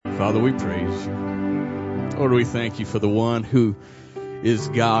Father, we praise you. Lord, we thank you for the one who is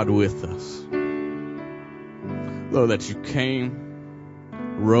God with us. Lord, that you came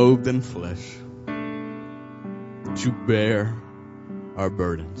robed in flesh to bear our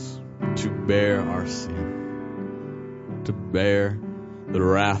burdens, to bear our sin, to bear the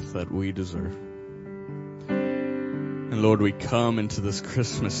wrath that we deserve. And Lord, we come into this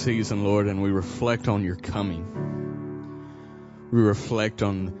Christmas season, Lord, and we reflect on your coming. We reflect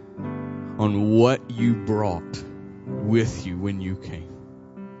on what you brought with you when you came.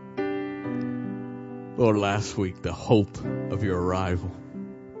 Lord, last week, the hope of your arrival,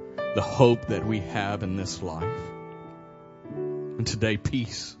 the hope that we have in this life. And today,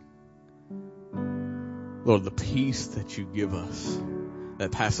 peace. Lord, the peace that you give us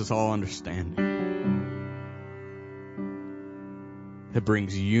that passes all understanding, that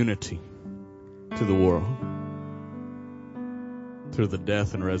brings unity to the world through the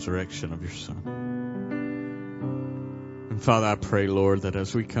death and resurrection of your Son. And Father, I pray, Lord, that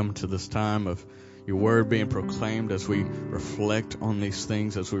as we come to this time of your word being proclaimed, as we reflect on these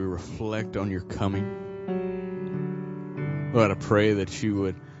things, as we reflect on your coming, Lord, I pray that you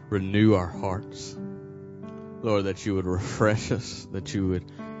would renew our hearts. Lord, that you would refresh us, that you would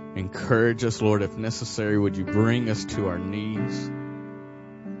encourage us. Lord, if necessary, would you bring us to our knees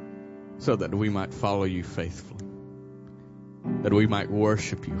so that we might follow you faithfully, that we might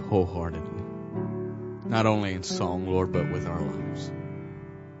worship you wholeheartedly, not only in song, Lord, but with our lives.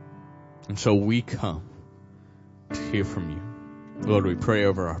 And so we come to hear from you. Lord, we pray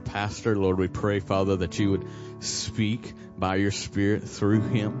over our pastor. Lord, we pray, Father, that you would speak by your Spirit through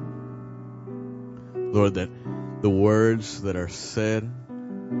him. Lord, that the words that are said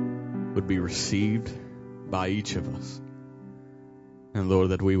would be received by each of us. And Lord,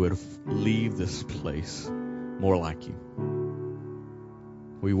 that we would leave this place more like you.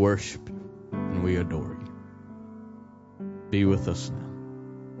 We worship you and we adore you. Be with us now.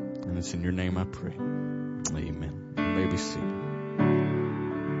 And it's in your name I pray. Amen. You may be seated.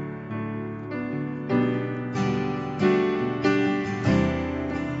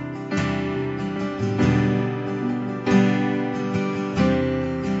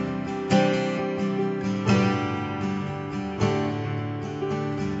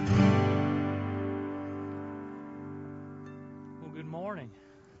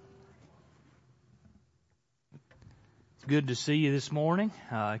 Good to see you this morning.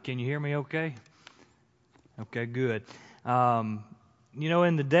 Can you hear me okay? Okay, good. In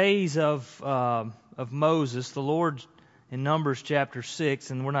the days of Moses, the Lord, in Numbers chapter 6,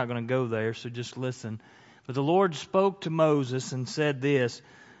 and we're not going to go there, so just listen. But the Lord spoke to Moses and said this,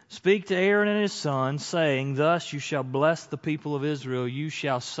 "Speak to Aaron and his sons, saying, Thus you shall bless the people of Israel. You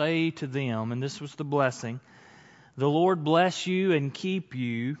shall say to them," and this was the blessing, "The Lord bless you and keep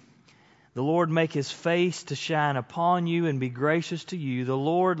you. The Lord make his face to shine upon you and be gracious to you. The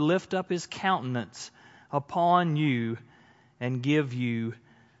Lord lift up his countenance upon you and give you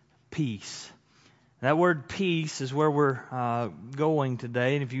peace." That word peace is where we're going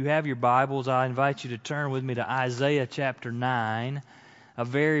today. And if you have your Bibles, I invite you to turn with me to Isaiah chapter 9, a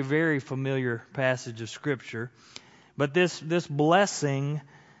very, very familiar passage of Scripture. But this blessing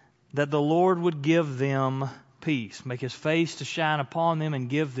that the Lord would give them peace, make his face to shine upon them and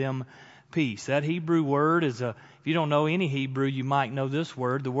give them peace. That Hebrew word is if you don't know any Hebrew, you might know this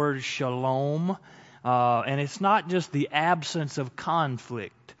word. The word is shalom. And it's not just the absence of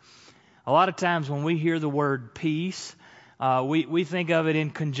conflict. A lot of times when we hear the word peace, we think of it in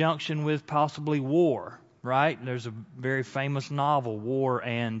conjunction with possibly war, right? There's a very famous novel, War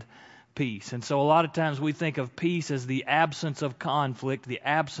and Peace. And so a lot of times we think of peace as the absence of conflict, the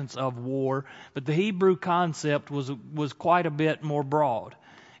absence of war. But the Hebrew concept was quite a bit more broad.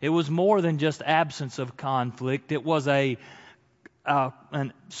 It was more than just absence of conflict. It was a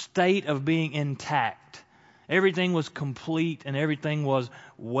state of being intact. Everything was complete and everything was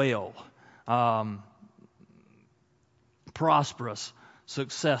well, prosperous,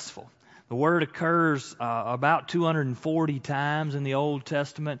 successful. The word occurs about 240 times in the Old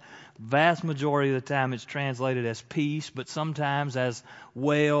Testament. Vast majority of the time it's translated as peace, but sometimes as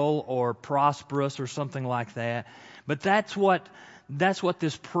well or prosperous or something like that. But that's what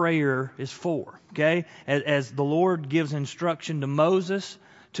this prayer is for, okay? As the Lord gives instruction to Moses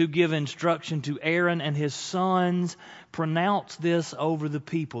to give instruction to Aaron and his sons, pronounce this over the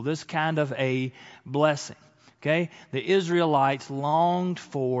people, this kind of a blessing, okay? The Israelites longed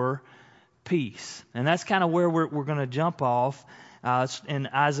for peace. And that's kind of where we're going to jump off. In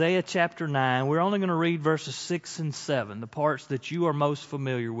Isaiah chapter 9, we're only going to read verses 6 and 7, the parts that you are most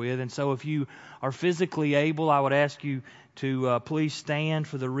familiar with. And so if you are physically able, I would ask you to please stand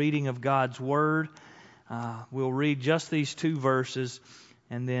for the reading of God's Word. We'll read just these 2 verses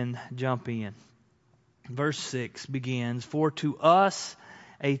and then jump in. Verse 6 begins, "For to us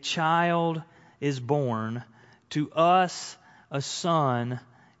a child is born, to us a son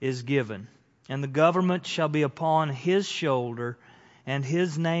is given, and the government shall be upon his shoulder, and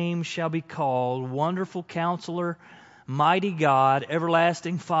his name shall be called Wonderful Counselor, Mighty God,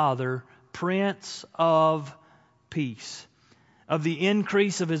 Everlasting Father, Prince of Peace. Of the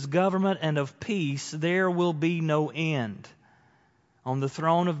increase of his government and of peace there will be no end. On the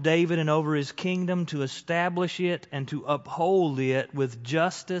throne of David and over his kingdom, to establish it and to uphold it with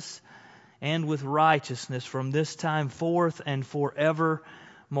justice and with righteousness from this time forth and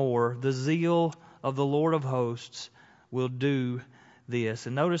forevermore. The zeal of the Lord of hosts will do this."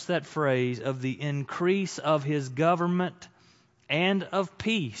 And notice that phrase, "of the increase of his government and of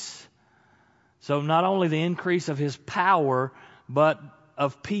peace." So not only the increase of his power, but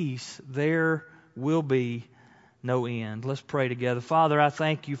of peace there will be no end. Let's pray together. Father, I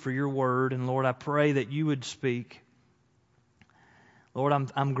thank you for your word, and Lord, I pray that you would speak. Lord,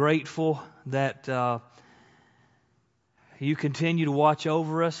 I'm grateful that you continue to watch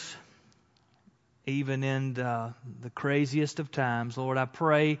over us, even in the craziest of times. Lord, I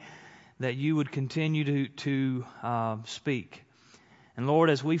pray that you would continue to speak. And Lord,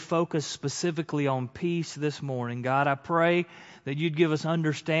 as we focus specifically on peace this morning, God, I pray that you'd give us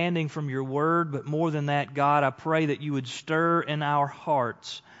understanding from your word, but more than that, God, I pray that you would stir in our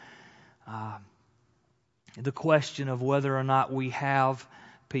hearts the question of whether or not we have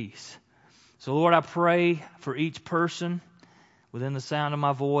peace. So Lord, I pray for each person within the sound of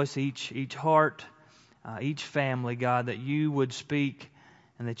my voice, each heart, each family, God, that you would speak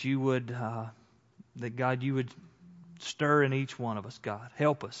and that you would, that God, you would stir in each one of us, God.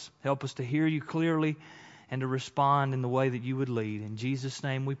 Help us. Help us to hear you clearly and to respond in the way that you would lead. In Jesus'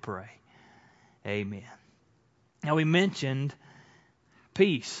 name we pray. Amen. Now we mentioned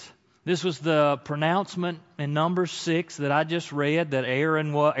peace. This was the pronouncement in Numbers 6 that I just read, that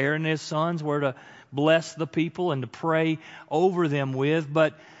Aaron and his sons were to bless the people and to pray over them with.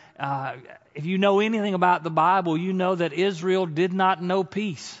 But if you know anything about the Bible, you know that Israel did not know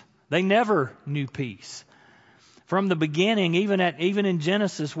peace. They never knew peace. From the beginning, even in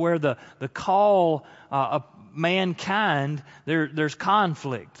Genesis, where the call of mankind, there's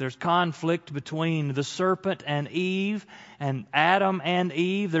conflict. There's conflict between the serpent and Eve, and Adam and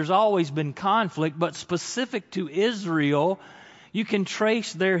Eve. There's always been conflict, but specific to Israel, you can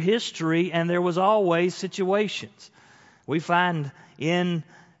trace their history, and there was always situations. We find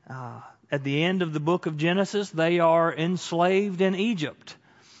at the end of the book of Genesis, they are enslaved in Egypt.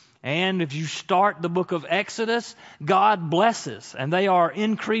 And if you start the book of Exodus, God blesses, and they are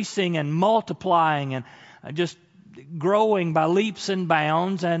increasing and multiplying and just growing by leaps and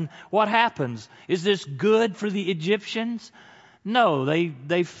bounds. And what happens? Is this good for the Egyptians? No,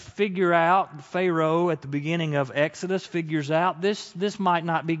 they figure out, Pharaoh at the beginning of Exodus figures out this might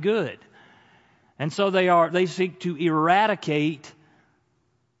not be good. And so they seek to eradicate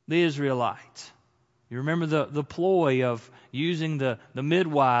the Israelites. You remember the ploy of using the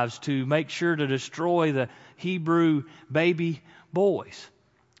midwives to make sure to destroy the Hebrew baby boys.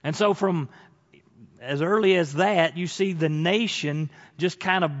 And so from as early as that, you see the nation just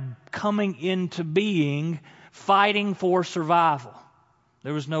kind of coming into being, fighting for survival.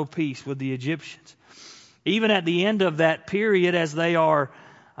 There was no peace with the Egyptians. Even at the end of that period, as they are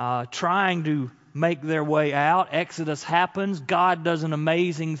trying to make their way out, Exodus happens. God does an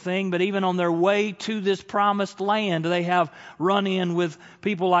amazing thing. But even on their way to this promised land, they have run in with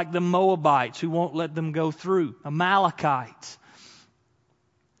people like the Moabites who won't let them go through. Amalekites.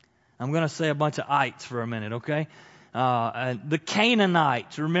 I'm going to say a bunch of ites for a minute, okay? The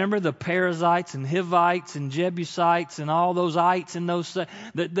Canaanites, remember the Perizzites and Hivites and Jebusites and all those ites and those.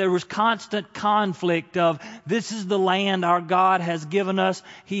 There was constant conflict of, this is the land our God has given us.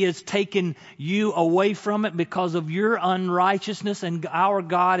 He has taken you away from it because of your unrighteousness, and our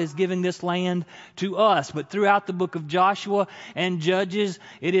God is giving this land to us. But throughout the book of Joshua and Judges,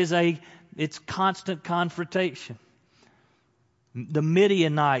 it's constant confrontation. The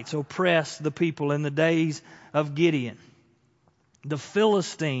Midianites oppressed the people in the days of Gideon. The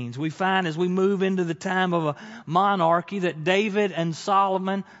Philistines, we find as we move into the time of a monarchy that David and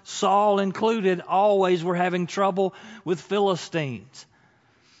Solomon, Saul included, always were having trouble with Philistines.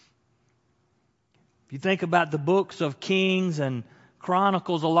 If you think about the books of Kings and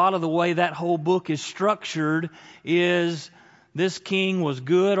Chronicles, a lot of the way that whole book is structured is this king was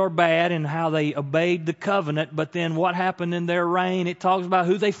good or bad in how they obeyed the covenant, but then what happened in their reign, it talks about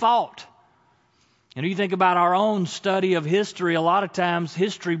who they fought. And you think about our own study of history, a lot of times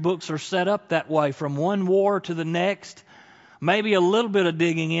history books are set up that way, from one war to the next. Maybe a little bit of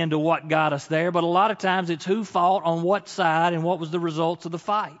digging into what got us there, but a lot of times it's who fought on what side and what was the results of the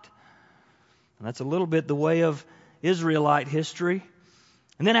fight. And that's a little bit the way of Israelite history.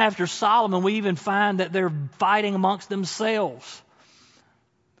 And then after Solomon, we even find that they're fighting amongst themselves.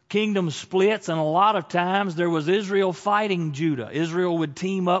 Kingdom splits, and a lot of times there was Israel fighting Judah. Israel would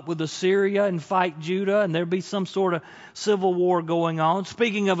team up with Assyria and fight Judah, and there'd be some sort of civil war going on.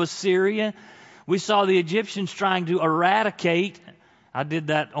 Speaking of Assyria, we saw the Egyptians trying to eradicate. I did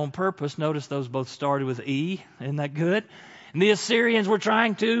that on purpose. Notice those both started with E. Isn't that good? And the Assyrians were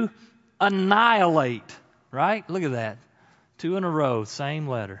trying to annihilate. Right? Look at that. 2 in a row, same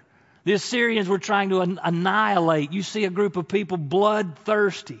letter. The Assyrians were trying to annihilate. You see a group of people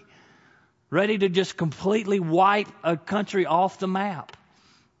bloodthirsty, ready to just completely wipe a country off the map.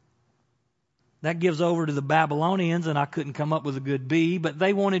 That gives over to the Babylonians, and I couldn't come up with a good B, but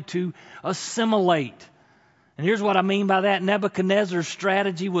they wanted to assimilate. And here's what I mean by that. Nebuchadnezzar's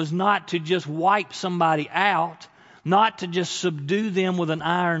strategy was not to just wipe somebody out, not to just subdue them with an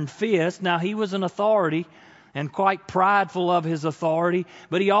iron fist. Now, he was an authority and quite prideful of his authority,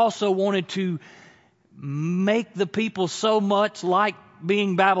 but he also wanted to make the people so much like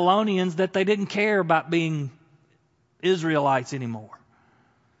being Babylonians that they didn't care about being Israelites anymore.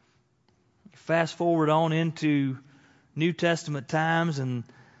 Fast forward on into New Testament times, and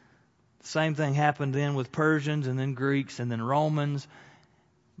the same thing happened then with Persians and then Greeks and then Romans.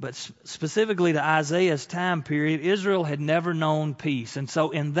 But specifically to Isaiah's time period, Israel had never known peace. And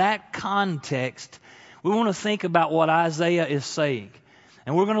so in that context, we want to think about what Isaiah is saying.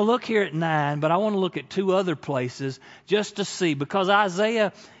 And we're going to look here at 9, but I want to look at 2 other places just to see. Because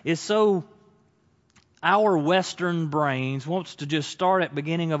Isaiah is so, our Western brains wants to just start at the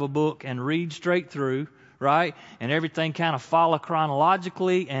beginning of a book and read straight through, right? And everything kind of follow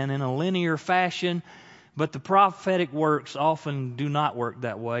chronologically and in a linear fashion. But the prophetic works often do not work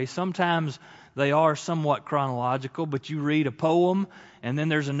that way. Sometimes they are somewhat chronological, but you read a poem, and then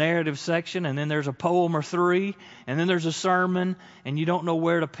there's a narrative section, and then there's a poem or 3, and then there's a sermon, and you don't know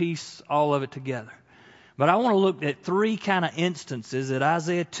where to piece all of it together. But I want to look at 3 kind of instances, at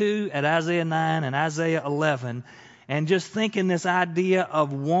Isaiah 2, at Isaiah 9, and Isaiah 11, and just thinking this idea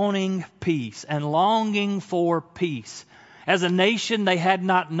of wanting peace and longing for peace. As a nation, they had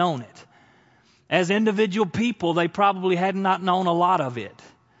not known it. As individual people, they probably had not known a lot of it.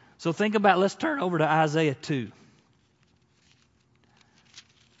 So think about, let's turn over to Isaiah 2.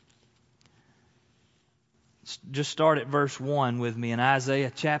 Just start at verse 1 with me in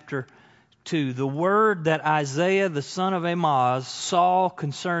Isaiah chapter 2. The word that Isaiah the son of Amoz saw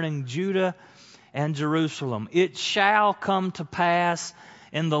concerning Judah and Jerusalem. It shall come to pass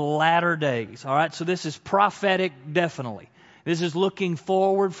in the latter days. All right, so this is prophetic, definitely. This is looking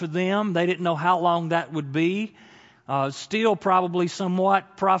forward for them. They didn't know how long that would be. Still probably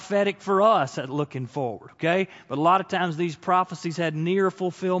somewhat prophetic for us at looking forward, okay? But a lot of times these prophecies had near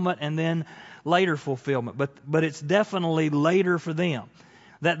fulfillment and then later fulfillment. But it's definitely later for them.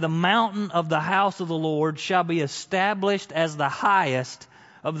 That the mountain of the house of the Lord shall be established as the highest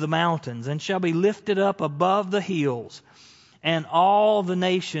of the mountains, and shall be lifted up above the hills, and all the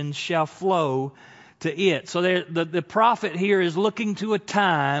nations shall flow to it. So the prophet here is looking to a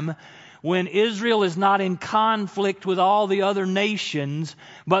time when Israel is not in conflict with all the other nations,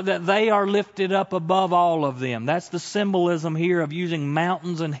 but that they are lifted up above all of them. That's the symbolism here of using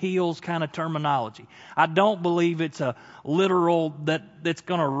mountains and hills kind of terminology. I don't believe it's a literal that's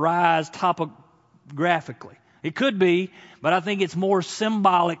going to rise topographically. It could be, but I think it's more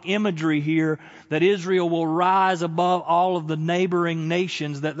symbolic imagery here that Israel will rise above all of the neighboring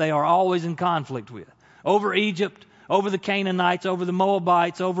nations that they are always in conflict with. Over Egypt, over the Canaanites, over the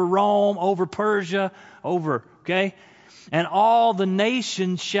Moabites, over Rome, over Persia, okay? And all the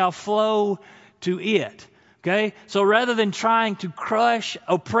nations shall flow to it, okay? So rather than trying to crush,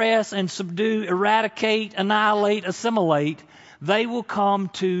 oppress, and subdue, eradicate, annihilate, assimilate, they will come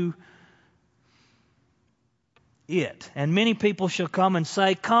to it. And many people shall come and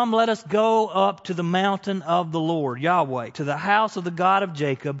say, come, let us go up to the mountain of the Lord, Yahweh, to the house of the God of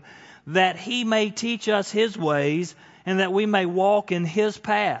Jacob, that he may teach us his ways, and that we may walk in his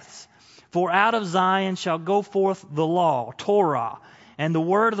paths. For out of Zion shall go forth the law, Torah, and the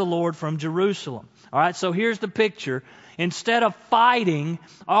word of the Lord from Jerusalem. All right, so here's the picture. Instead of fighting,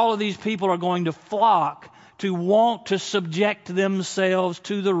 all of these people are going to flock to want to subject themselves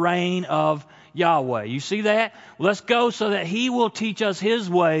to the reign of Yahweh. You see that? Let's go so that he will teach us his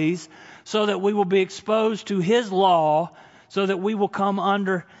ways, so that we will be exposed to his law, so that we will come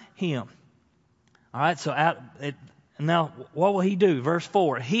under him. All right, so now what will he do? Verse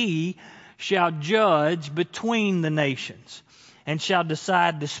 4, he shall judge between the nations and shall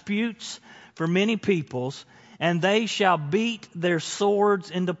decide disputes for many peoples, and they shall beat their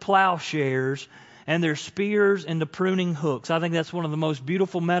swords into plowshares and their spears into pruning hooks. I think that's one of the most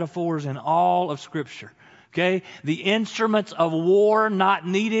beautiful metaphors in all of Scripture. Okay? The instruments of war not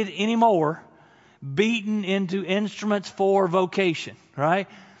needed anymore, beaten into instruments for vocation, right?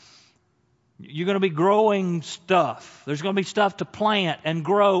 You're going to be growing stuff. There's going to be stuff to plant and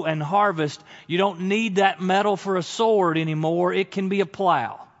grow and harvest. You don't need that metal for a sword anymore. It can be a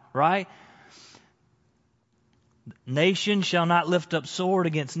plow, right? Nation shall not lift up sword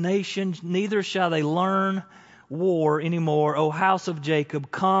against nation, neither shall they learn war anymore. O house of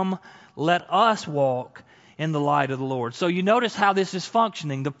Jacob, come, let us walk in the light of the Lord. So you notice how this is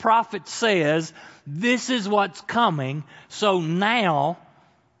functioning. The prophet says, this is what's coming. So now,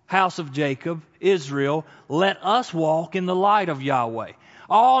 house of Jacob, Israel, let us walk in the light of Yahweh.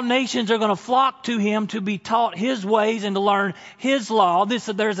 All nations are going to flock to him to be taught his ways and to learn his law.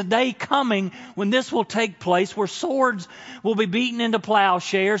 There's a day coming when this will take place, where swords will be beaten into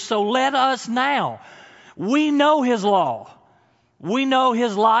plowshares. So let us now. We know his law. We know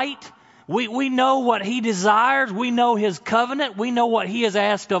his light. We know what he desires. We know his covenant. We know what he has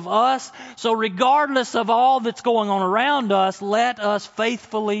asked of us. So regardless of all that's going on around us, let us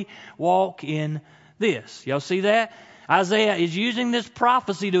faithfully walk in this. Y'all see that? Isaiah is using this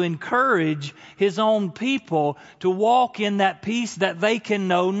prophecy to encourage his own people to walk in that peace that they can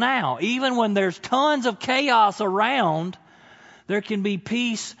know now. Even when there's tons of chaos around, there can be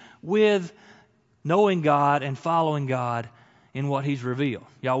peace with knowing God and following God in what he's revealed.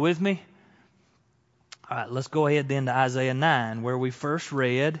 Y'all with me? All right, let's go ahead then to Isaiah 9, where we first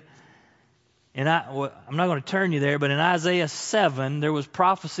read. And I'm not going to turn you there, but in Isaiah 7, there was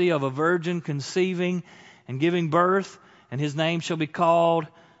prophecy of a virgin conceiving and giving birth, and his name shall be called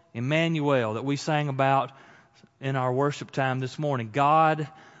Emmanuel, that we sang about in our worship time this morning. God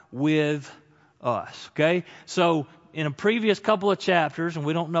with us. Okay? So in a previous couple of chapters, and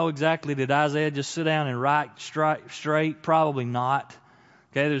we don't know exactly, did Isaiah just sit down and write straight? Probably not.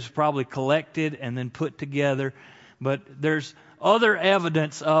 Okay, there's probably collected and then put together. But there's other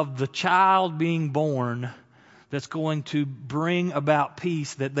evidence of the child being born that's going to bring about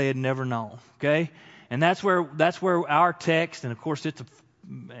peace that they had never known. Okay? And that's where our text, and of course it's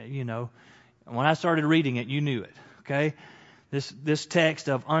when I started reading it, you knew it. Okay? This text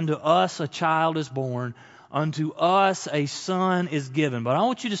of unto us a child is born, unto us a son is given. But I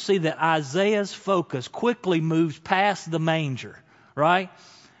want you to see that Isaiah's focus quickly moves past the manger. Right?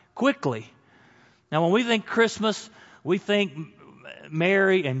 Quickly. Now, when we think Christmas, we think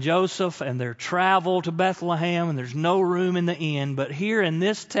Mary and Joseph and their travel to Bethlehem, and there's no room in the inn. But here in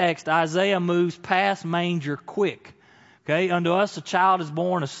this text, Isaiah moves past manger quick. Okay? Unto us a child is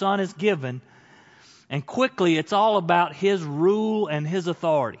born, a son is given. And quickly, it's all about his rule and his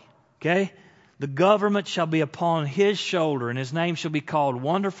authority. Okay? The government shall be upon his shoulder, and his name shall be called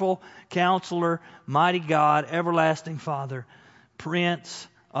Wonderful Counselor, Mighty God, Everlasting Father, Prince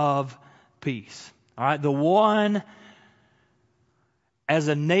of Peace. All right, the one, as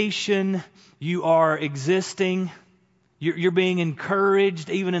a nation, you are existing. You're being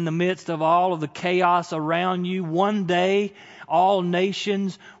encouraged even in the midst of all of the chaos around you. One day, all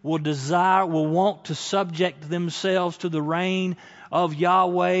nations will want to subject themselves to the reign of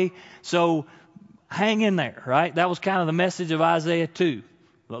Yahweh. So hang in there, right? That was kind of the message of Isaiah 2.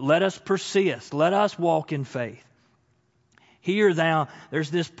 Let us persist. Let us walk in faith. Here now,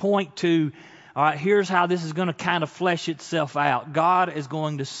 there's this point to, all right, here's how this is going to kind of flesh itself out. God is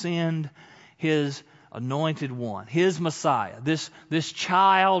going to send his anointed one, his Messiah, this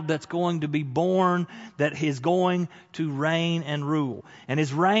child that's going to be born, that is going to reign and rule. And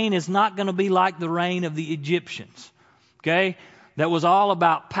his reign is not going to be like the reign of the Egyptians, okay? That was all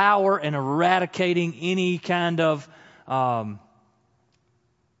about power and eradicating any kind of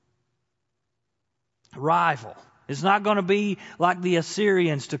rival. It's not going to be like the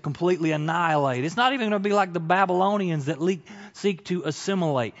Assyrians to completely annihilate. It's not even going to be like the Babylonians that seek to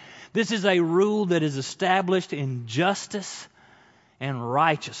assimilate. This is a rule that is established in justice and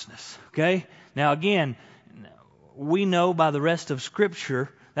righteousness. Okay? Now again, we know by the rest of Scripture,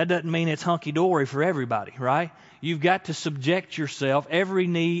 that doesn't mean it's hunky-dory for everybody, right? You've got to subject yourself, every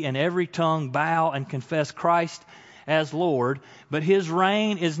knee and every tongue bow and confess Christ as Lord. But his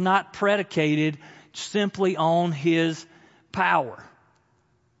reign is not predicated simply on his power.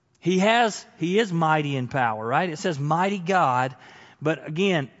 He is mighty in power, right? It says mighty God, but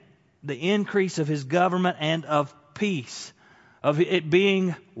again, the increase of his government and of peace, of it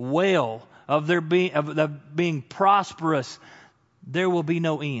being well, of their being prosperous, there will be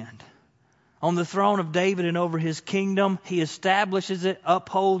no end. On the throne of David and over his kingdom, he establishes it,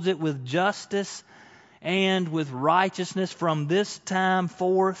 upholds it with justice and with righteousness from this time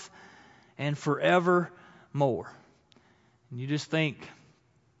forth and forevermore. And you just think,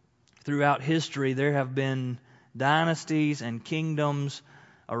 throughout history, there have been dynasties and kingdoms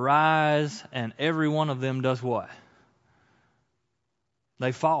arise, and every one of them does what?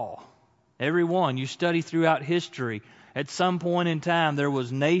 They fall. Every one. You study throughout history. At some point in time, there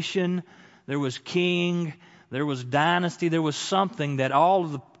was nation, there was king, there was dynasty, there was something that all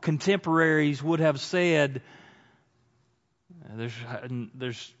of the contemporaries would have said,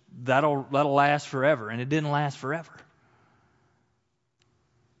 that'll last forever. And it didn't last forever.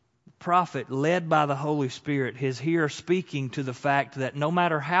 The prophet, led by the Holy Spirit, is here speaking to the fact that no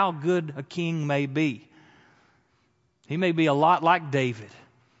matter how good a king may be, he may be a lot like David,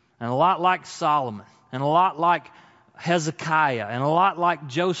 and a lot like Solomon, and a lot like Hezekiah, and a lot like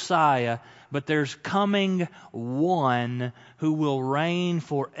Josiah, but there's coming one who will reign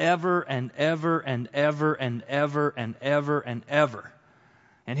forever and ever and ever and ever and ever and ever.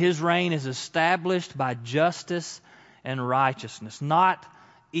 And his reign is established by justice and righteousness, not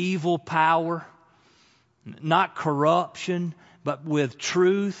evil power, not corruption, but with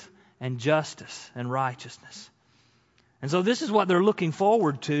truth and justice and righteousness. And so this is what they're looking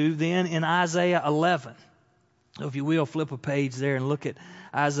forward to then in Isaiah 11. So if you will, flip a page there and look at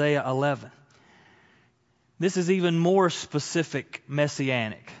Isaiah 11. This is even more specific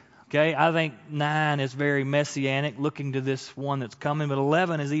messianic. Okay, I think 9 is very messianic, looking to this one that's coming, but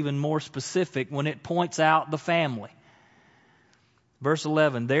 11 is even more specific when it points out the family. Verse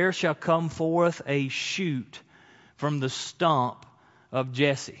 11, there shall come forth a shoot from the stump of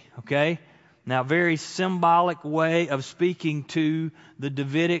Jesse. Okay, now very symbolic way of speaking to the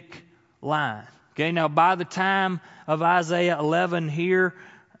Davidic line. Okay, now by the time of Isaiah 11 here,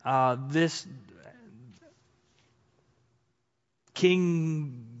 this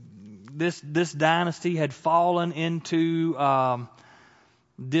dynasty had fallen into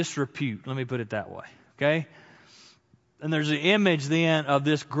disrepute. Let me put it that way. Okay? And there's an image then of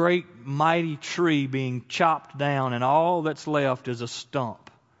this great mighty tree being chopped down, and all that's left is a stump.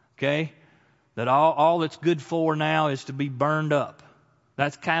 Okay? That all that's good for now is to be burned up.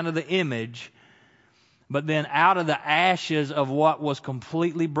 That's kind of the image. But then out of the ashes of what was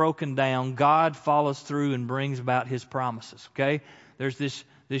completely broken down, God follows through and brings about His promises. Okay? There's this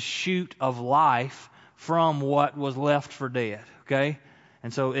shoot of life from what was left for dead. Okay?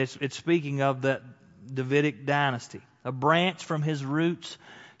 And so it's speaking of the Davidic dynasty. A branch from his roots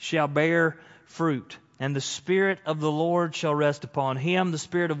shall bear fruit, and the Spirit of the Lord shall rest upon him, the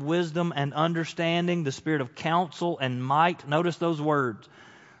Spirit of wisdom and understanding, the Spirit of counsel and might. Notice those words.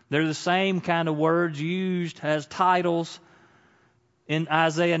 They're the same kind of words used as titles in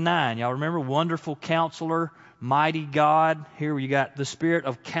Isaiah 9. Y'all remember Wonderful Counselor, Mighty God. Here you got the Spirit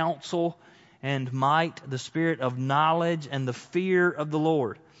of counsel and might, the Spirit of knowledge and the fear of the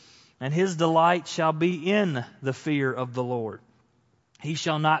Lord. And his delight shall be in the fear of the Lord. He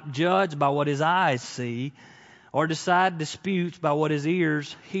shall not judge by what his eyes see, or decide disputes by what his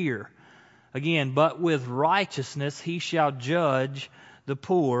ears hear. Again, but with righteousness he shall judge the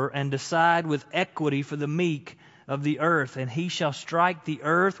poor, and decide with equity for the meek of the earth. And he shall strike the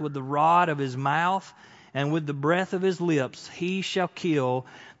earth with the rod of his mouth, and with the breath of his lips he shall kill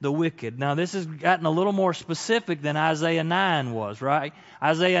the wicked. Now this has gotten a little more specific than Isaiah 9 was, right?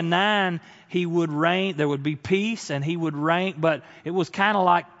 Isaiah 9, he would reign, there would be peace, and he would reign, but it was kind of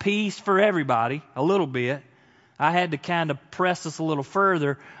like peace for everybody, a little bit. I had to kind of press this a little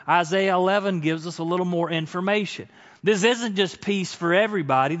further. Isaiah 11 gives us a little more information. This isn't just peace for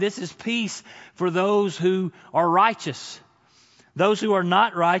everybody. This is peace for those who are righteous. Those who are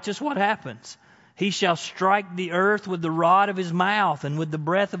not righteous, what happens? He shall strike the earth with the rod of his mouth, and with the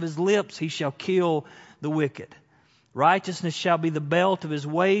breath of his lips he shall kill the wicked. Righteousness shall be the belt of his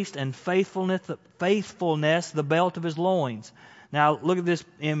waist, and faithfulness the belt of his loins. Now look at this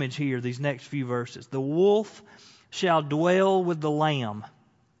image here, these next few verses. The wolf shall dwell with the lamb.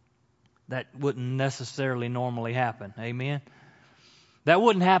 That wouldn't necessarily normally happen. Amen? That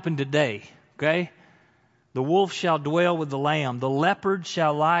wouldn't happen today. Okay? The wolf shall dwell with the lamb. The leopard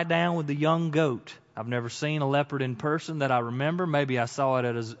shall lie down with the young goat. I've never seen a leopard in person that I remember. Maybe I saw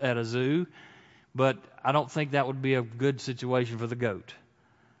it at a zoo. But I don't think that would be a good situation for the goat.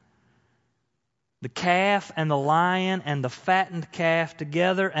 The calf and the lion and the fattened calf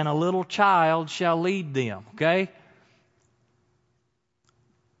together, and a little child shall lead them. Okay?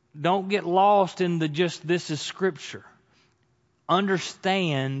 Don't get lost in this is Scripture.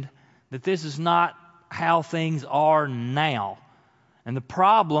 Understand that this is not how things are now. And the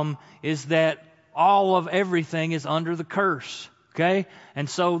problem is that all of everything is under the curse. Okay? And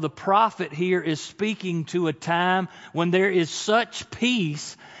so the prophet here is speaking to a time when there is such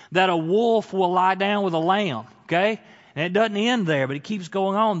peace that a wolf will lie down with a lamb. Okay? And it doesn't end there, but it keeps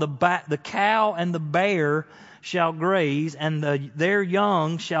going on. The cow and the bear shall graze, and their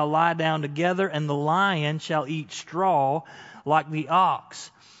young shall lie down together, and the lion shall eat straw like the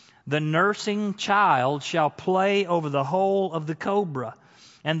ox. The nursing child shall play over the hole of the cobra,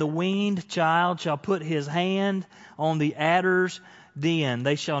 and the weaned child shall put his hand on the adder's den.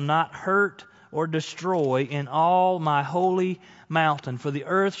 They shall not hurt or destroy in all my holy mountain, for the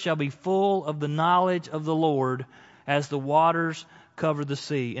earth shall be full of the knowledge of the Lord as the waters cover the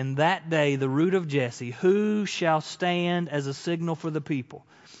sea. In that day the root of Jesse, who shall stand as a signal for the people?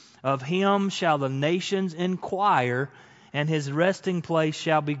 Of him shall the nations inquire, and his resting place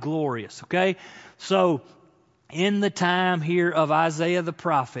shall be glorious. Okay? So, in the time here of Isaiah the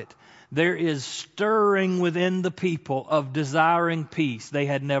prophet, there is stirring within the people of desiring peace. They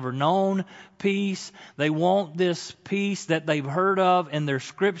had never known peace. They want this peace that they've heard of in their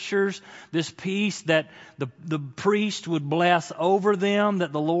scriptures, this peace that the priest would bless over them,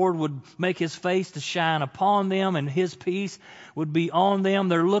 that the Lord would make his face to shine upon them, and his peace would be on them.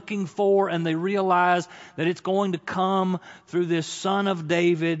 They're looking for, and they realize that it's going to come through this Son of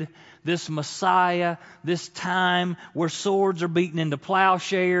David, this Messiah, this time where swords are beaten into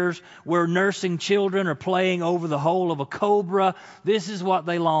plowshares, where nursing children are playing over the hole of a cobra. This is what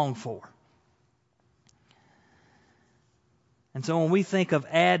they long for. And so when we think of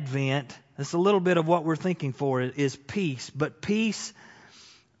Advent, that's a little bit of what we're thinking for is peace. But peace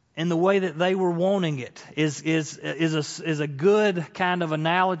in the way that they were wanting it is a good kind of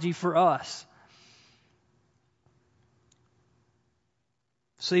analogy for us.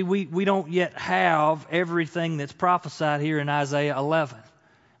 See, we don't yet have everything that's prophesied here in Isaiah 11.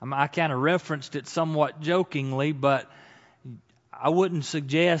 I kind of referenced it somewhat jokingly, but I wouldn't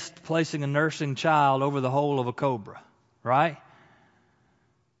suggest placing a nursing child over the hole of a cobra, right?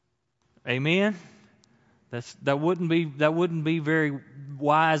 Amen? That wouldn't be very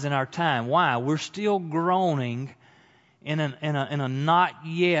wise in our time. Why? We're still groaning in a not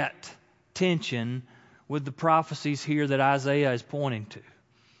yet tension with the prophecies here that Isaiah is pointing to.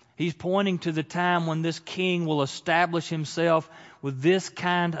 He's pointing to the time when this king will establish himself with this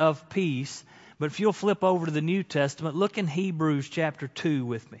kind of peace. But if you'll flip over to the New Testament, look in Hebrews chapter 2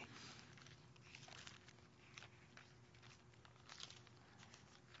 with me.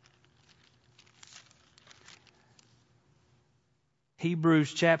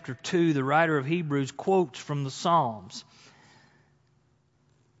 Hebrews chapter 2, the writer of Hebrews quotes from the Psalms.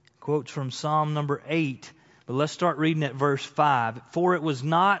 Quotes from Psalm number 8. But let's start reading at verse 5. For it was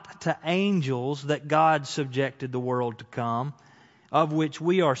not to angels that God subjected the world to come, of which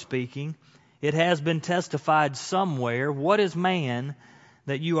we are speaking. It has been testified somewhere, what is man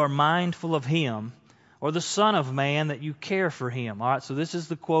that you are mindful of him, or the son of man that you care for him? All right, so this is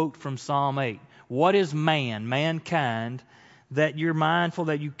the quote from Psalm 8. What is man, mankind, that you're mindful,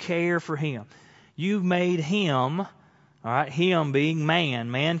 that you care for him? You've made him, all right, him being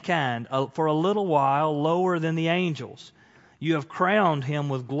man, mankind, for a little while lower than the angels. You have crowned him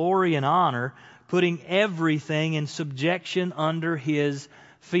with glory and honor, putting everything in subjection under his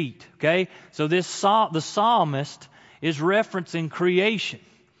feet. Okay? So the psalmist is referencing creation.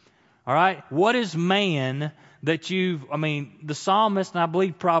 All right? What is man that the psalmist, and I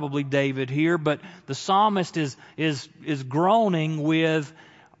believe probably David here, but the psalmist is groaning with,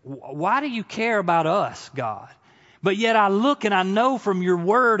 why do you care about us, God? But yet I look and I know from your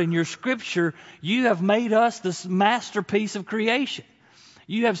word and your scripture, you have made us this masterpiece of creation.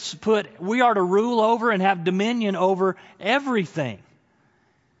 You have we are to rule over and have dominion over everything.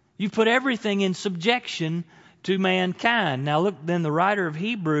 You put everything in subjection to mankind. Now look, then the writer of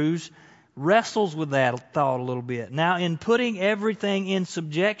Hebrews wrestles with that thought a little bit. Now in putting everything in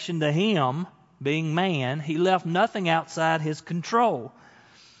subjection to him, being man, he left nothing outside his control.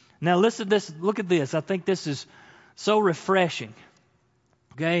 Now listen to this, look at this. I think this is so refreshing.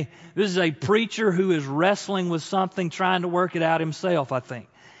 Okay? This is a preacher who is wrestling with something, trying to work it out himself, I think.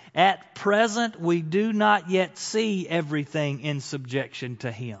 At present, we do not yet see everything in subjection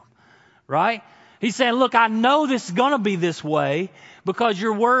to him. Right? He's saying, look, I know this is going to be this way because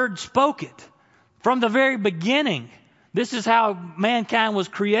your word spoke it. From the very beginning, this is how mankind was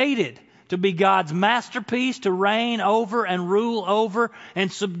created. To be God's masterpiece, to reign over and rule over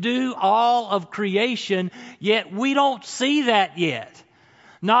and subdue all of creation. Yet we don't see that yet.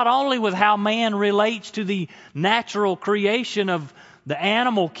 Not only with how man relates to the natural creation of the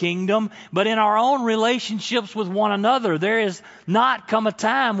animal kingdom, but in our own relationships with one another. There has not come a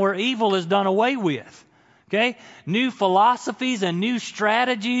time where evil is done away with. Okay? New philosophies and new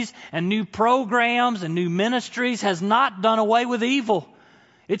strategies and new programs and new ministries has not done away with evil.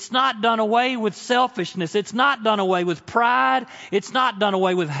 It's not done away with selfishness. It's not done away with pride. It's not done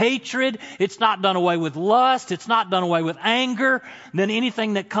away with hatred. It's not done away with lust. It's not done away with anger, than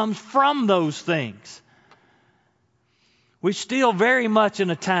anything that comes from those things. We're still very much in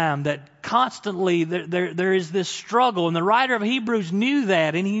a time that constantly there is this struggle. And the writer of Hebrews knew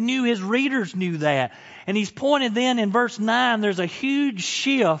that, and he knew his readers knew that. And he's pointed then in verse 9, there's a huge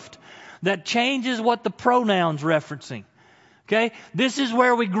shift that changes what the pronoun's referencing. Okay? This is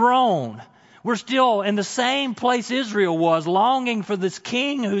where we groan. We're still in the same place Israel was, longing for this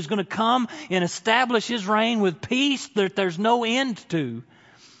king who's going to come and establish his reign with peace that there's no end to.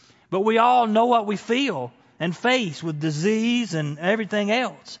 But we all know what we feel and face with disease and everything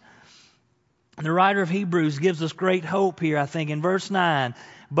else. The writer of Hebrews gives us great hope here, I think, in verse 9.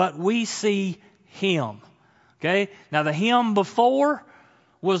 But we see Him. Okay? Now the Him before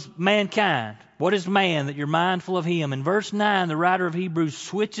was mankind. What is man that you're mindful of Him? In verse 9, the writer of Hebrews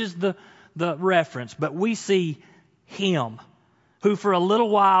switches the reference. But we see Him, who for a little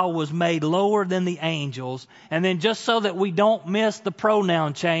while was made lower than the angels. And then just so that we don't miss the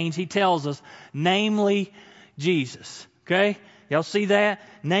pronoun change, he tells us, namely Jesus. Okay? Y'all see that?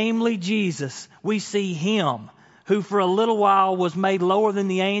 Namely Jesus. We see Him, who for a little while was made lower than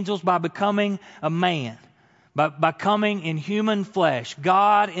the angels by becoming a man. By coming in human flesh.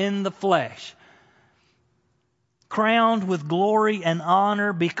 God in the flesh. Crowned with glory and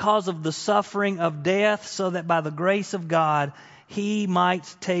honor because of the suffering of death, so that by the grace of God He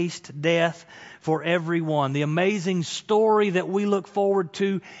might taste death for everyone. The amazing story that we look forward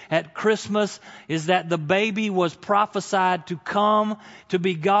to at Christmas is that the baby was prophesied to come, to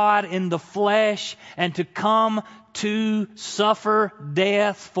be God in the flesh, and to come to suffer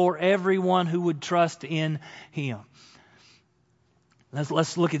death for everyone who would trust in Him.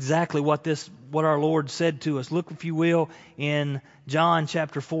 Let's look exactly what our Lord said to us. Look, if you will, in John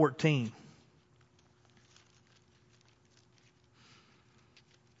chapter 14.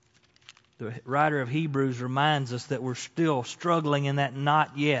 The writer of Hebrews reminds us that we're still struggling in that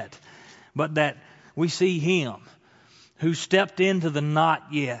not yet, but that we see Him who stepped into the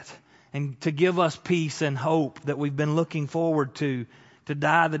not yet, and to give us peace and hope that we've been looking forward to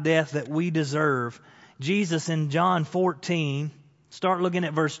die the death that we deserve. Jesus in John 14, start looking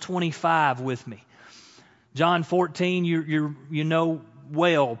at verse 25 with me. John 14, you know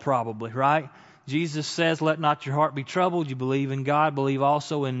well probably, right? Jesus says, let not your heart be troubled. You believe in God, believe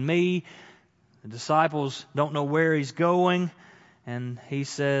also in me. The disciples don't know where He's going. And He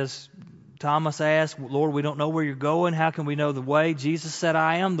says, Thomas asked, Lord, we don't know where you're going. How can we know the way? Jesus said,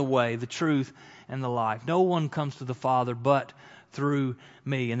 I am the way, the truth, and the life. No one comes to the Father but through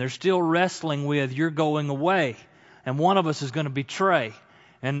me. And they're still wrestling with, you're going away. And one of us is going to betray.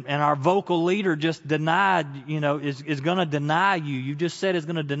 And our vocal leader just denied, is going to deny you. You just said is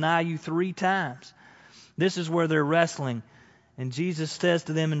going to deny you 3 times. This is where they're wrestling. And Jesus says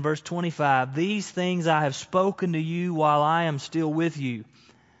to them in verse 25, these things I have spoken to you while I am still with you.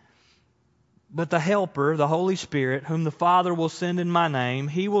 But the Helper, the Holy Spirit, whom the Father will send in my name,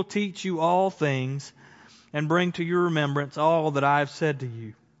 He will teach you all things and bring to your remembrance all that I have said to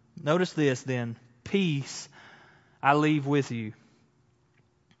you. Notice this then. Peace I leave with you.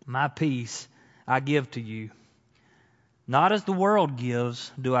 My peace I give to you. Not as the world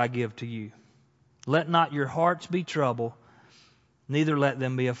gives do I give to you. Let not your hearts be troubled, neither let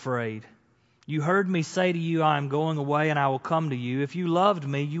them be afraid. You heard me say to you, I am going away and I will come to you. If you loved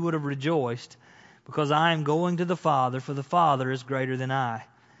me, you would have rejoiced, because I am going to the Father, for the Father is greater than I.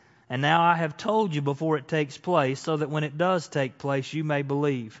 And now I have told you before it takes place, so that when it does take place, you may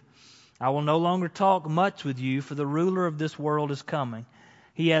believe. I will no longer talk much with you, for the ruler of this world is coming.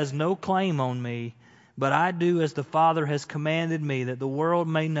 He has no claim on me, but I do as the Father has commanded me, that the world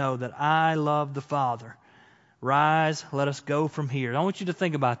may know that I love the Father. Rise, let us go from here. I want you to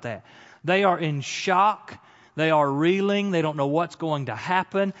think about that. They are in shock. They are reeling. They don't know what's going to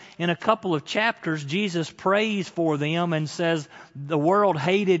happen. In a couple of chapters, Jesus prays for them and says, the world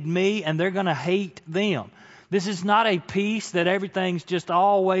hated me and they're going to hate them. This is not a peace that everything's just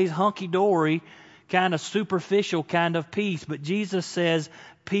always hunky-dory, kind of superficial kind of peace. But Jesus says,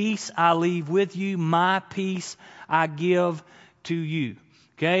 peace I leave with you, my peace I give to you.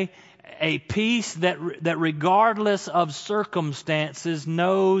 Okay? a peace that regardless of circumstances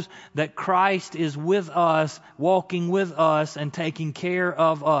knows that Christ is with us, walking with us, and taking care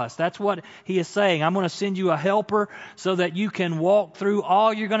of us. That's what he is saying. I'm going to send you a helper so that you can walk through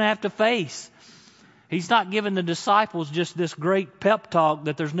all you're going to have to face. He's not giving the disciples just this great pep talk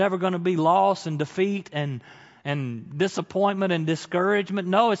that there's never going to be loss and defeat and disappointment and discouragement.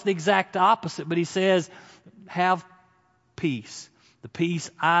 No, it's the exact opposite. But he says, have peace. The peace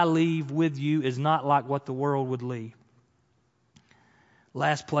I leave with you is not like what the world would leave.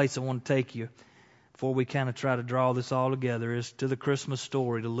 Last place I want to take you before we kind of try to draw this all together is to the Christmas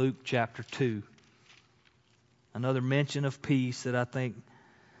story, to Luke chapter 2. Another mention of peace that I think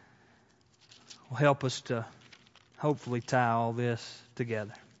will help us to hopefully tie all this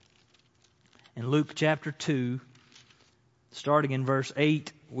together. In Luke chapter 2, starting in verse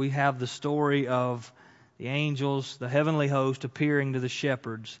 8, we have the story of the angels, the heavenly host, appearing to the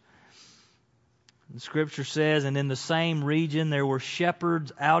shepherds. The Scripture says, and in the same region there were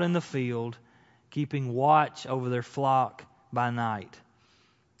shepherds out in the field, keeping watch over their flock by night.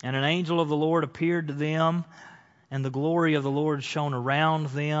 And an angel of the Lord appeared to them, and the glory of the Lord shone around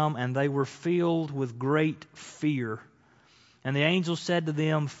them, and they were filled with great fear. And the angel said to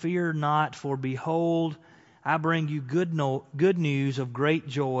them, fear not, for behold, I bring you good news of great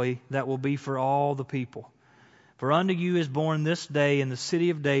joy that will be for all the people. For unto you is born this day in the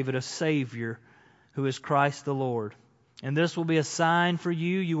city of David a Savior, who is Christ the Lord. And this will be a sign for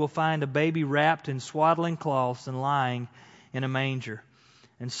you. You will find a baby wrapped in swaddling cloths and lying in a manger.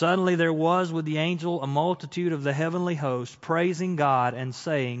 And suddenly there was with the angel a multitude of the heavenly host, praising God and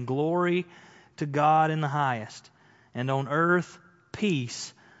saying, glory to God in the highest, and on earth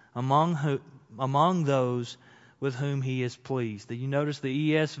peace among those with whom he is pleased. Did you notice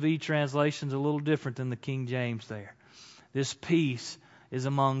the ESV translation is a little different than the King James there? This peace is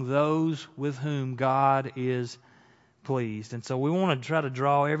among those with whom God is pleased. And so we want to try to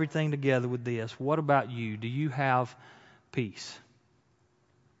draw everything together with this. What about you? Do you have peace?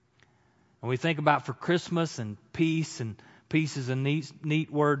 When we think about for Christmas and peace is a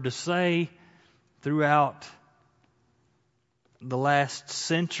neat word to say throughout the last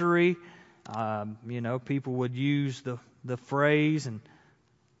century. People would use the phrase and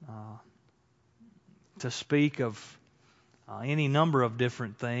to speak of any number of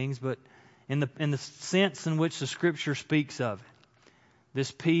different things, but in the sense in which the Scripture speaks of it,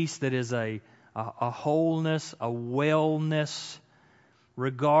 this peace that is a wholeness, a wellness,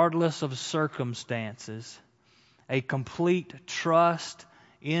 regardless of circumstances, a complete trust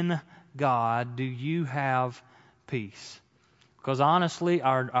in God. Do you have peace? Because honestly,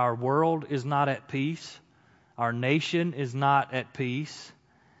 our world is not at peace. Our nation is not at peace.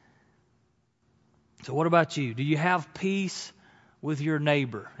 So what about you? Do you have peace with your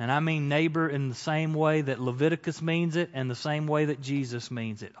neighbor? And I mean neighbor in the same way that Leviticus means it and the same way that Jesus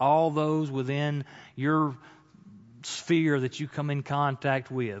means it. All those within your sphere that you come in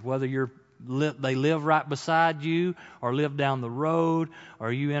contact with, whether they live right beside you or live down the road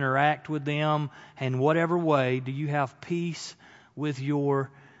or you interact with them in whatever way, do you have peace with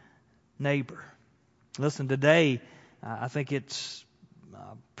your neighbor? Listen, today I think it's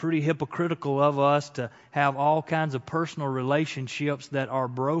pretty hypocritical of us to have all kinds of personal relationships that are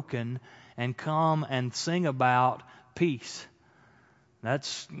broken and come and sing about peace.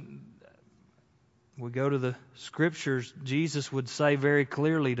 We go to the Scriptures, Jesus would say very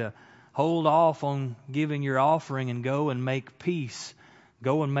clearly to hold off on giving your offering and go and make peace.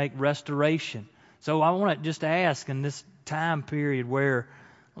 Go and make restoration. So I want to just ask, in this time period where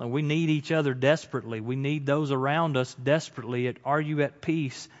we need each other desperately, we need those around us desperately, are you at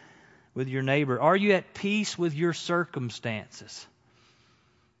peace with your neighbor? Are you at peace with your circumstances?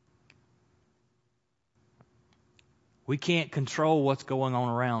 We can't control what's going on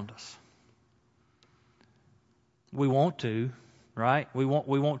around us. We want to, right? We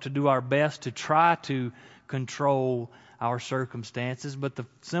want to do our best to try to control our circumstances, but the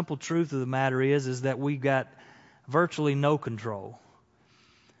simple truth of the matter is that we got virtually no control.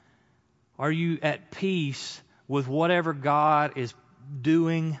 Are you at peace with whatever God is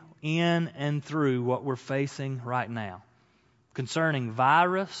doing in and through what we're facing right now? Concerning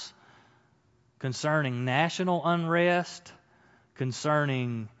virus, concerning national unrest,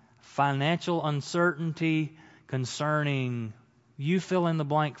 concerning financial uncertainty, concerning you fill in the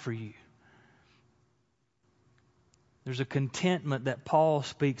blank for you. There's a contentment that Paul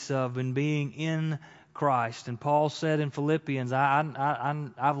speaks of in being in Christ. And Paul said in Philippians,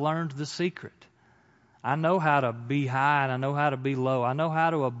 I've learned the secret. I know how to be high and I know how to be low. I know how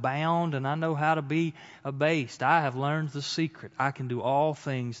to abound and I know how to be abased. I have learned the secret. I can do all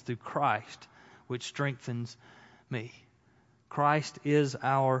things through Christ, which strengthens me. Christ is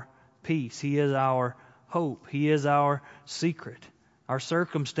our peace. He is our hope. He is our secret. Our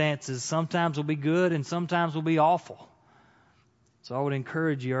circumstances sometimes will be good and sometimes will be awful. So I would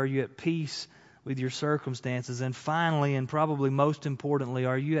encourage you, are you at peace with your circumstances? And finally, and probably most importantly,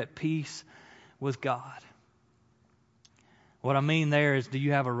 are you at peace with God? What I mean there is, do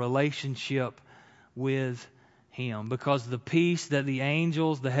you have a relationship with Him? Because the peace that the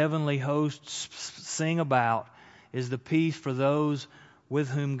angels, the heavenly hosts sing about is the peace for those with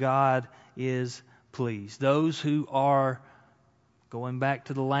whom God is pleased. Those who are, going back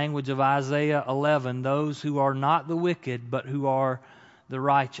to the language of Isaiah 11, those who are not the wicked, but who are the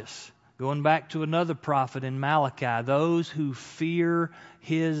righteous. Going back to another prophet in Malachi, those who fear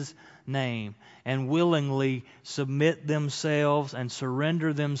His name and willingly submit themselves and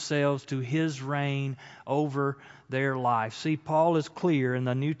surrender themselves to His reign over their life. See, Paul is clear, and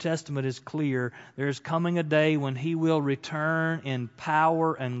the New Testament is clear. There is coming a day when He will return in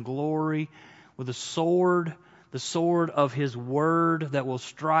power and glory with a sword, the sword of His word that will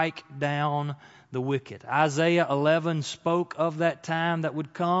strike down the wicked. Isaiah 11 spoke of that time that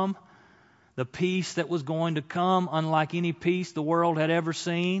would come, the peace that was going to come, unlike any peace the world had ever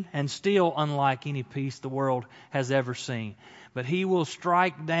seen, and still unlike any peace the world has ever seen. But He will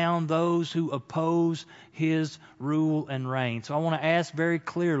strike down those who oppose His rule and reign. So I want to ask very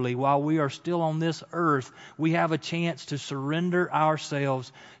clearly, while we are still on this earth, we have a chance to surrender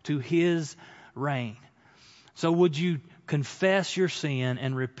ourselves to His reign. So would you confess your sin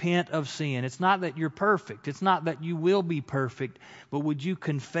and repent of sin? It's not that you're perfect. It's not that you will be perfect. But would you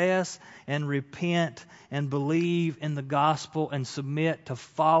confess and repent and believe in the gospel and submit to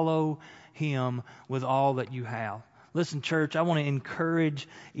follow Him with all that you have? Listen, church, I want to encourage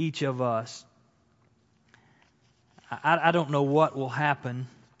each of us. I don't know what will happen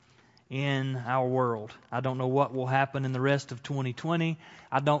in our world. I don't know what will happen in the rest of 2020.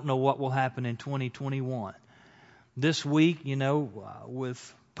 I don't know what will happen in 2021. This week,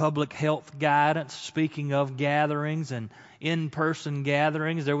 with public health guidance, speaking of gatherings and in-person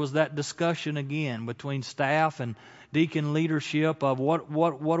gatherings, there was that discussion again between staff and deacon leadership of what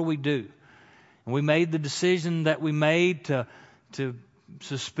do we do? And we made the decision that we made to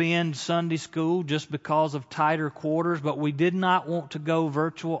suspend Sunday school just because of tighter quarters, but we did not want to go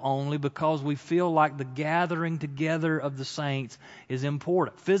virtual only because we feel like the gathering together of the saints is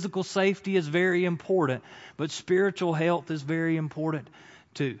important. Physical safety is very important, but spiritual health is very important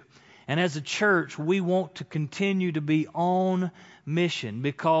too. And as a church, we want to continue to be on mission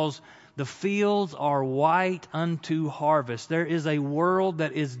because the fields are white unto harvest. There is a world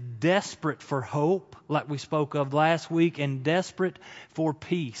that is desperate for hope, like we spoke of last week, and desperate for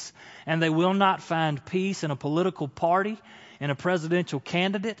peace. And they will not find peace in a political party, in a presidential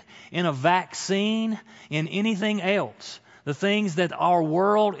candidate, in a vaccine, in anything else. The things that our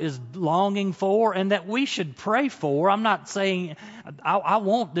world is longing for and that we should pray for. I'm not saying I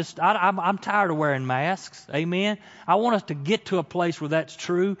want this. I'm tired of wearing masks. Amen. I want us to get to a place where that's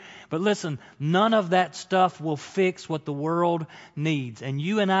true. But listen, none of that stuff will fix what the world needs. And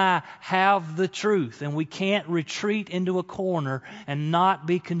you and I have the truth. And we can't retreat into a corner and not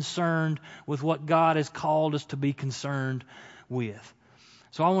be concerned with what God has called us to be concerned with.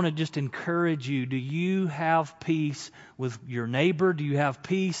 So I want to just encourage you. Do you have peace with your neighbor? Do you have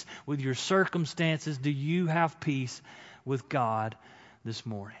peace with your circumstances? Do you have peace with God this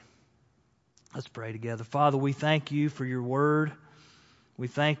morning? Let's pray together. Father, we thank You for Your word. We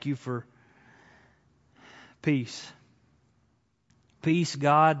thank You for peace. Peace,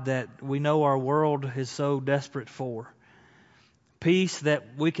 God, that we know our world is so desperate for. Peace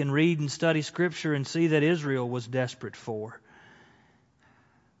that we can read and study Scripture and see that Israel was desperate for.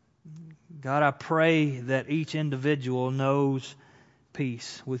 God, I pray that each individual knows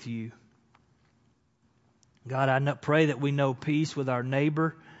peace with You. God, I pray that we know peace with our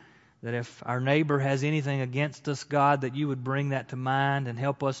neighbor, that if our neighbor has anything against us, God, that You would bring that to mind and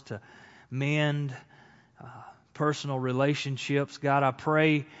help us to mend personal relationships. God, I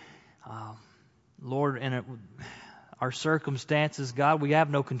pray, Lord, in our circumstances, God, we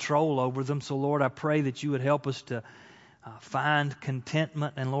have no control over them. So, Lord, I pray that You would help us to find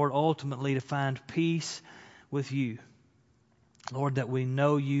contentment and, Lord, ultimately to find peace with You. Lord, that we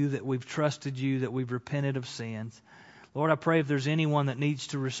know You, that we've trusted You, that we've repented of sins. Lord, I pray if there's anyone that needs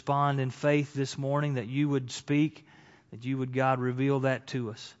to respond in faith this morning, that You would speak, that You would, God, reveal that to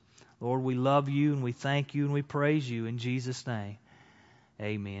us. Lord, we love You and we thank You and we praise You in Jesus' name.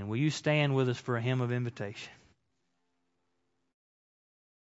 Amen. Will you stand with us for a hymn of invitation?